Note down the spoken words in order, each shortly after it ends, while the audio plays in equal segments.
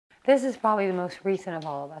This is probably the most recent of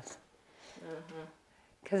all of us.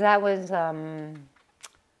 Because that was, I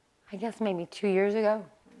guess maybe 2 years ago.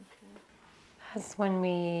 That's when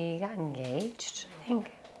we got engaged, I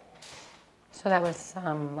think. So that was,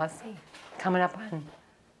 let's see, coming up on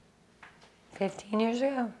 15 years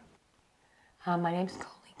ago. My name's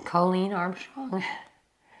Colleen Armstrong.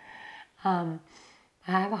 I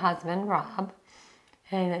have a husband, Rob,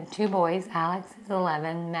 and 2 boys. Alex is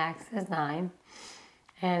 11, Max is 9.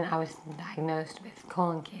 And I was diagnosed with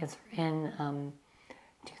colon cancer in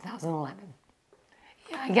 2011.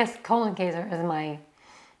 Yeah, I guess colon cancer is my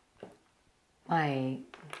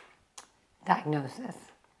diagnosis,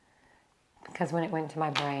 because when it went to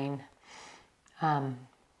my brain,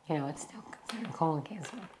 you know, it's still considered colon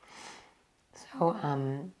cancer. So,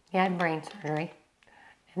 I had brain surgery,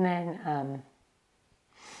 and then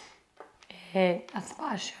a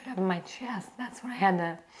spot showed up in my chest. That's what I had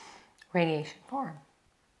the radiation for.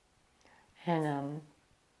 And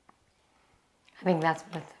I think that's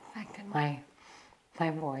what affected my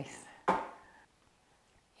voice.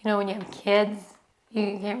 You know, when you have kids,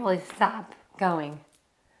 you can't really stop going.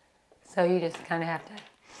 So you just kind of have to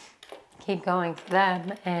keep going for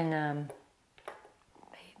them, and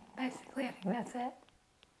basically I think that's it.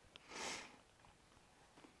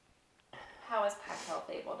 How was Pack Health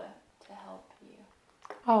able to help you?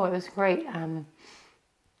 Oh, it was great.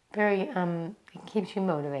 It keeps you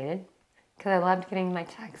motivated, because I loved getting my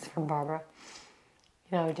texts from Barbara.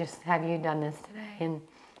 You know, just have you done this today, and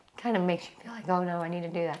kind of makes you feel like, oh no, I need to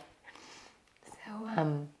do that.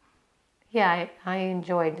 So, yeah, I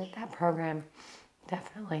enjoyed that program,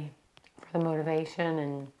 definitely, for the motivation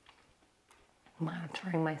and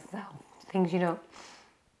monitoring myself. Things you don't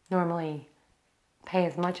normally pay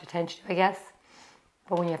as much attention to, I guess,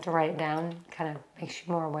 but when you have to write it down, it kind of makes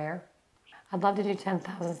you more aware. I'd love to do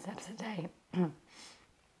 10,000 steps a day.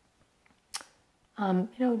 You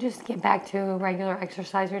know, just get back to a regular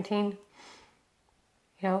exercise routine.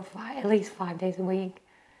 You know, at least 5 days a week.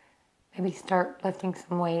 Maybe start lifting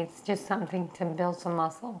some weights, just something to build some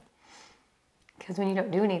muscle. Because when you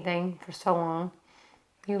don't do anything for so long,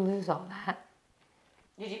 you lose all that.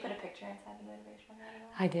 Did you put a picture inside the motivational manual?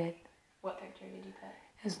 I did. What picture did you put?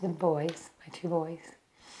 It was the boys, my 2 boys.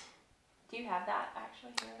 Do you have that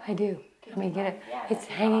actually here? I do. Let me get it. Yeah, it's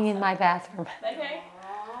hanging in my bathroom. Okay.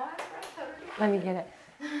 Let me get it.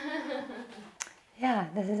 Yeah,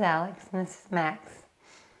 this is Alex and this is Max.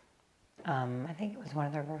 I think it was one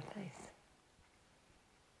of their birthdays.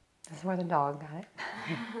 This is where the dog got it.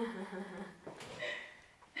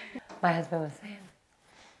 My husband was saying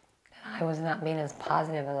that I was not being as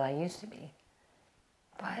positive as I used to be.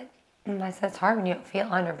 But I said, it's hard when you don't feel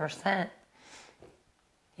 100%,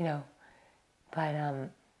 you know. But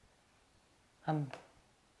I'm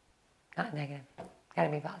not negative. Gotta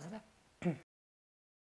be positive.